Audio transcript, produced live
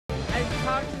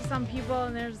talked to some people,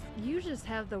 and you just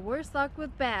have the worst luck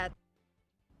with bats.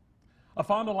 A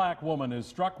Fond du Lac woman is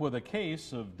struck with a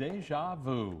case of deja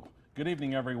vu. Good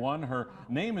evening, everyone. Her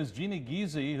name is Jeanna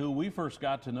Giese, who we first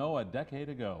got to know a decade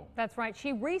ago. That's right.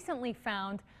 She recently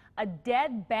found a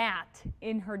dead bat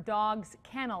in her dog's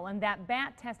kennel, and that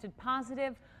bat tested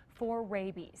positive for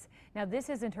rabies. Now, this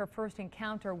isn't her first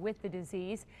encounter with the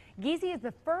disease. Giese is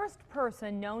the first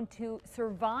person known to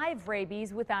survive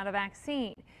rabies without a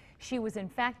vaccine. She was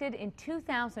infected in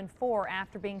 2004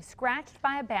 after being scratched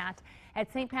by a bat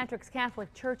at St. Patrick's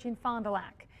Catholic Church in Fond du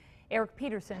Lac. Eric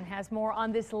Peterson has more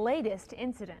on this latest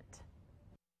incident.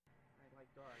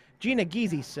 Jeanna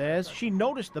Giese says she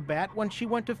noticed the bat when she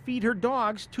went to feed her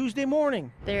dogs Tuesday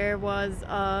morning. There was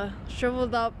a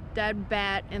shriveled up dead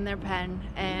bat in their pen,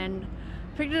 and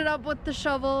picked it up with the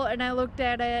shovel, and I looked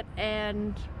at it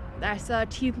and I saw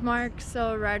teeth marks,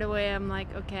 so right away I'm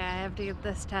like, okay, I have to get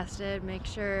this tested, make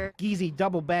sure. Giese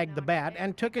double-bagged the bat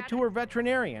and took it to her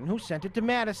veterinarian, who sent it to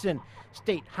Madison.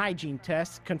 State hygiene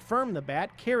tests confirmed the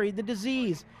bat carried the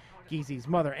disease. Giese's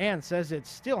mother, Ann, says it's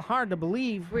still hard to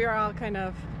believe. We are all kind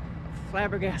of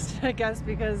flabbergasted, I guess,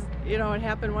 because, you know, it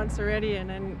happened once already, and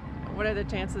then what are the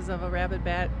chances of a rabid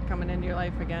bat coming into your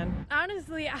life again?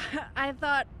 Honestly, I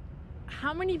thought,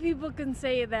 how many people can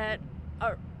say that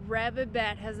a rabid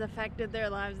bat has affected their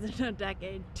lives in a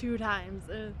decade 2 times?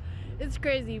 It's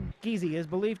crazy. Giese is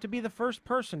believed to be the first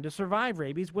person to survive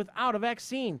rabies without a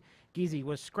vaccine. Giese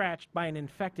was scratched by an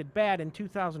infected bat in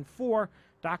 2004.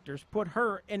 Doctors put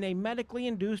her in a medically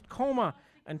induced coma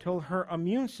until her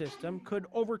immune system could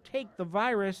overtake the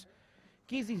virus.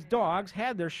 Giese's dogs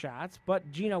had their shots,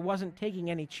 but Jeanna wasn't taking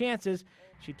any chances.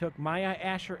 She took Maya,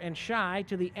 Asher, and Shy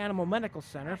to the Animal Medical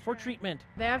Center for treatment.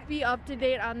 They have to be up to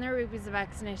date on their rabies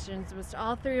vaccinations, which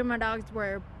all 3 of my dogs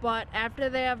were. But after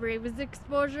they have rabies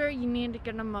exposure, you need to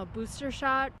get them a booster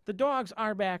shot. The dogs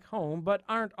are back home, but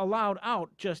aren't allowed out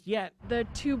just yet. The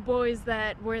 2 boys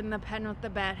that were in the pen with the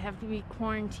bat have to be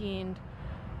quarantined,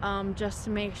 just to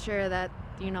make sure that,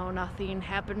 you know, nothing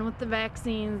happened with the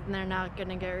vaccines and they're not going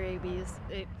to get rabies.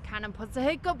 It kind of puts a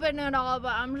hiccup in it all,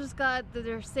 but I'm just glad that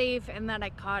they're safe and that I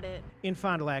caught it. In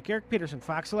Fond du Lac, Eric Peterson,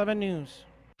 Fox 11 News.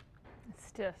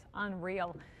 It's just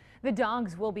unreal. The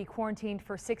dogs will be quarantined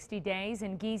for 60 days,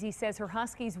 and Giese says her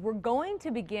huskies were going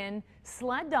to begin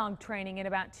sled dog training in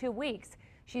about 2 weeks.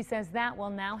 She says that will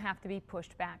now have to be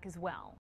pushed back as well.